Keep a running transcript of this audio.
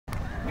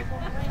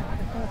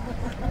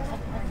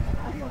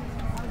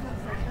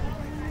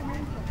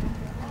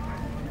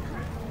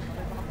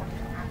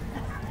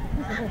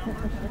So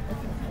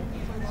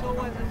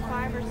was it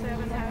 5 or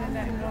 7? How did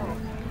that go?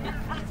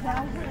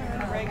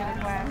 In regular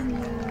class?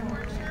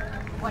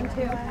 1,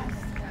 2.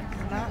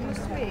 Not in the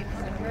sweeps,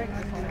 in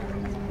regular class.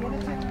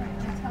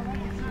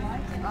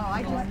 Oh,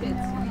 I just did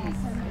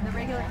sweeps. In the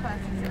regular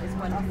classes, it was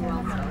 1, 2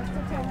 also.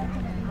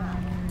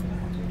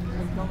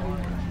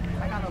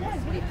 I got all the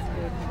sweeps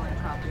good if you want to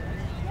copy it.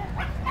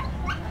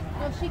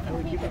 Well, she can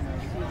keep it.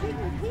 She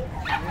can keep it.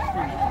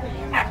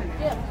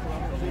 Yes.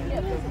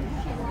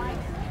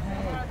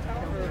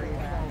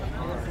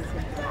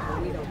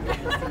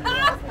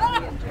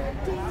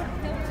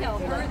 Don't tell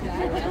her that.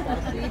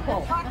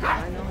 People. I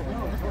know.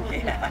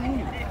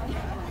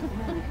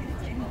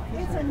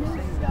 It's a new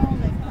stone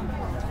that comes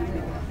out.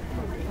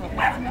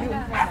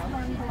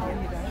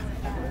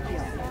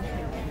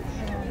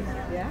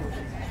 Yeah?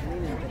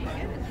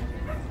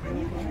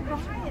 You can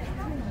buy it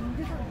in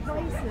different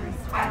places.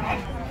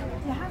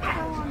 You have to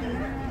go on the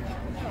internet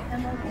and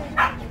look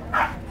at it.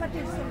 But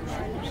they're so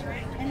cheap.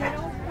 And they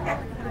don't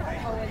come.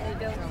 Oh, and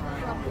they don't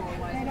crumble.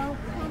 They don't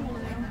come and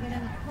they don't get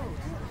in the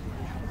post.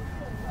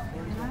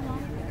 And I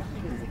like it.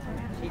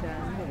 She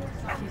does.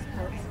 She's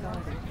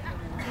post-started.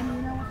 And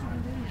you know what you can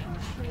do? You can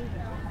shave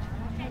it.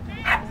 Take it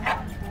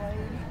off the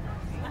blade.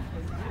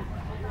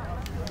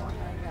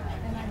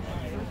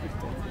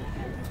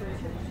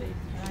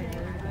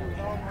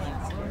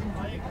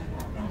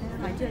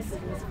 And I just,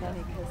 it was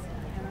funny because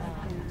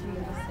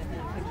Gina sent me a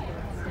picture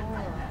of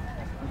Sora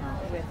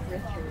with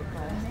Richard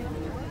last year.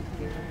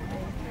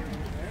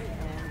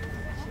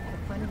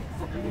 And the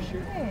funniest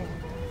thing, hey,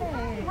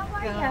 how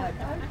are you?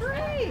 I'm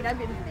great. I've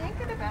been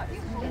thinking about you.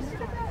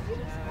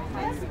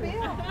 How's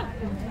Bill?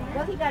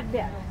 Well, he got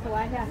bit, so I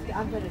have to.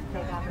 I'm going to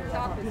take off his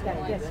off. He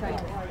got bit. So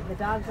the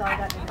dogs all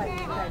got in fight. He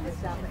tried to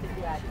stop it.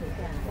 Yeah, I can.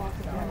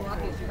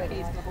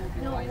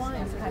 No,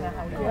 one's kind of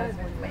how he was.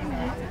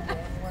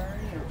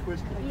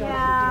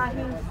 Yeah,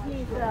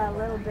 he's a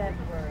little bit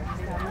worse.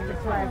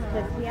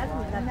 Because he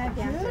hasn't got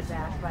the cancer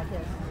back, but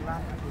his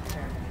neuropathy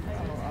turned.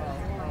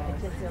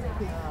 It's just really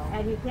cute.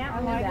 And he can't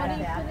move that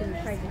fast, and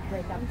he tried to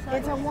break up.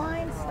 It's a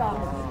wine stall.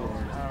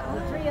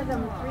 Three of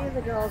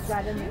the girls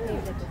got in the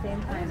cage at the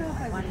same time.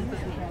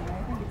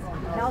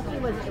 Kelsey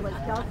was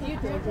Kelsey,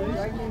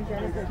 Jordan and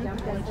Jennifer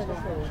jumped into the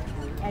pool,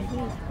 and he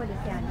put his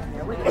hand in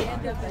there.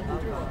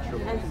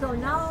 And so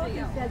now he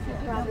says he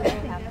probably will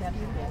have to have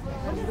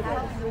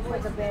to put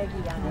the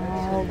baggie on him.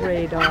 Oh,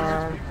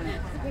 radar.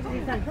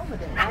 He's on top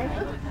of it, right?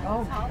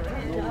 Oh.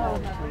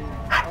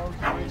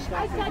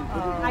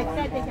 I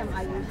said to him,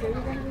 are you sure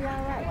you're going to be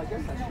all right?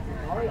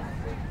 Oh, yeah.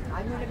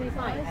 I'm going to be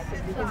fine. I said,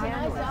 you can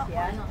handle it,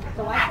 yeah?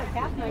 So I took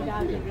half my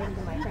dogs and gave them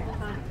to my friend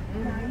Connie.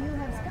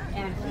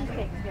 And she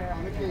takes care of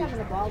them. She's having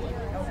a ball with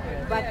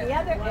them. But the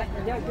other,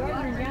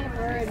 Jordan and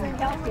Jennifer and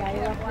Kelsey, I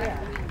left there.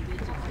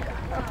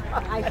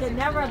 I should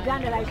never have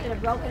done it. I should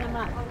have broken them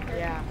up.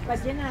 Yeah.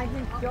 But then I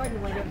think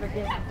Jordan would ever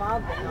get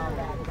involved in all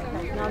that.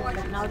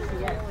 But now she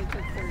is.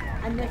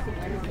 I'm missing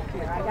her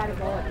here. I got to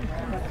go and go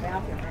to the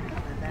bathroom and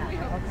come back.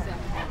 Okay.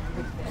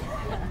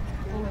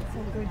 Oh, it's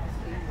so good.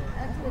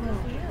 That's good to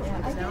see you.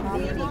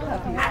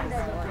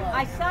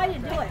 I saw you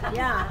do it.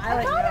 Yeah,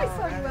 I thought I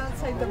saw you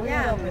outside the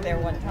window over there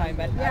one time,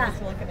 but I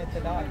was looking at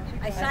the dog.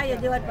 I saw you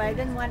do it, but I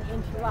didn't want to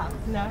interrupt.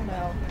 No,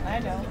 I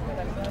know, but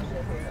I'm glad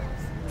you're here.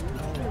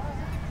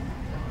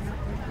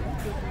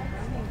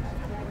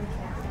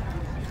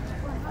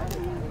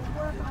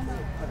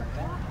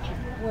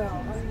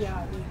 Well,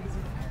 yeah.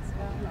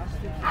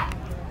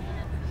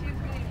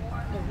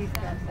 We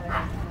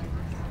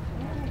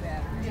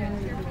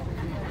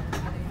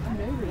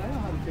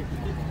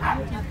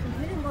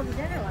didn't go to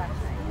dinner last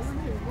night. We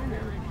went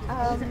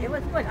to dinner. It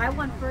was good. I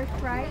won first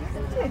prize.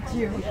 Did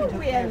you? You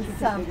win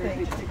something.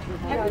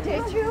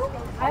 Did you?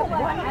 I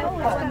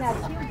won that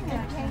huge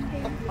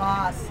painting.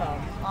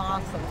 Awesome.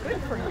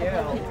 Good for you.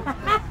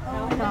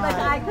 But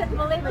I couldn't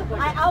believe it. I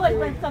always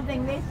win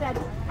something. They said,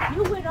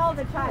 you win all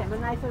the time.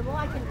 And I said, well,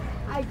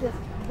 I just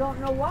don't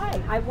know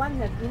why. I won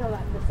the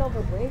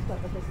silver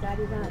bracelet with the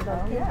studies on it.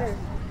 Those kids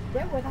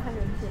they're worth $150.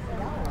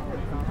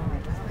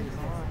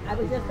 I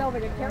was just over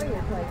to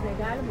Terrier place. They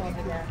got them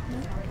over there.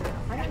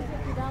 $150.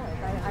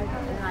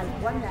 I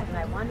won that, and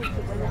I wanted to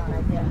win it, and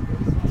I did.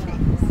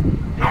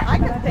 I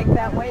could think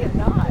that way and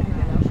not.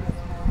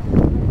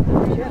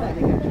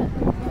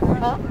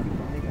 Huh?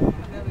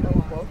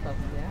 Both of them,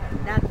 yeah.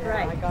 That's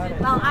right. I got it.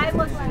 Well, I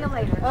will see you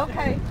later.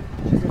 Okay.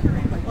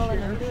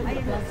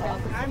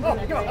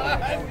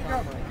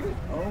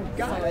 Oh,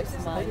 God.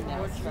 It's mine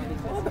now.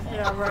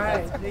 Yeah,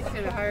 right. They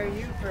should hire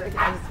you for it.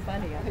 It's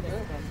funny. I just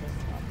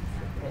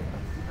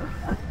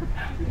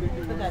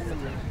but that's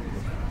okay.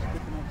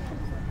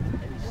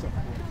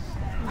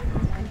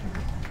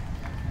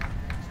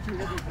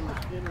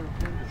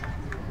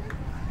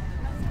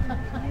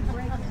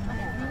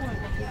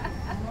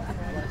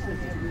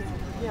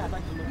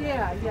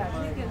 Yeah,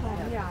 take it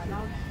home. Yeah, and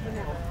I'll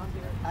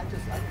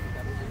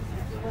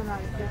when I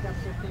pick up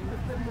the thing.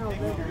 No,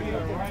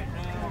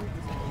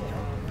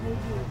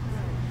 maybe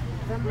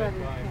somebody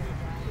can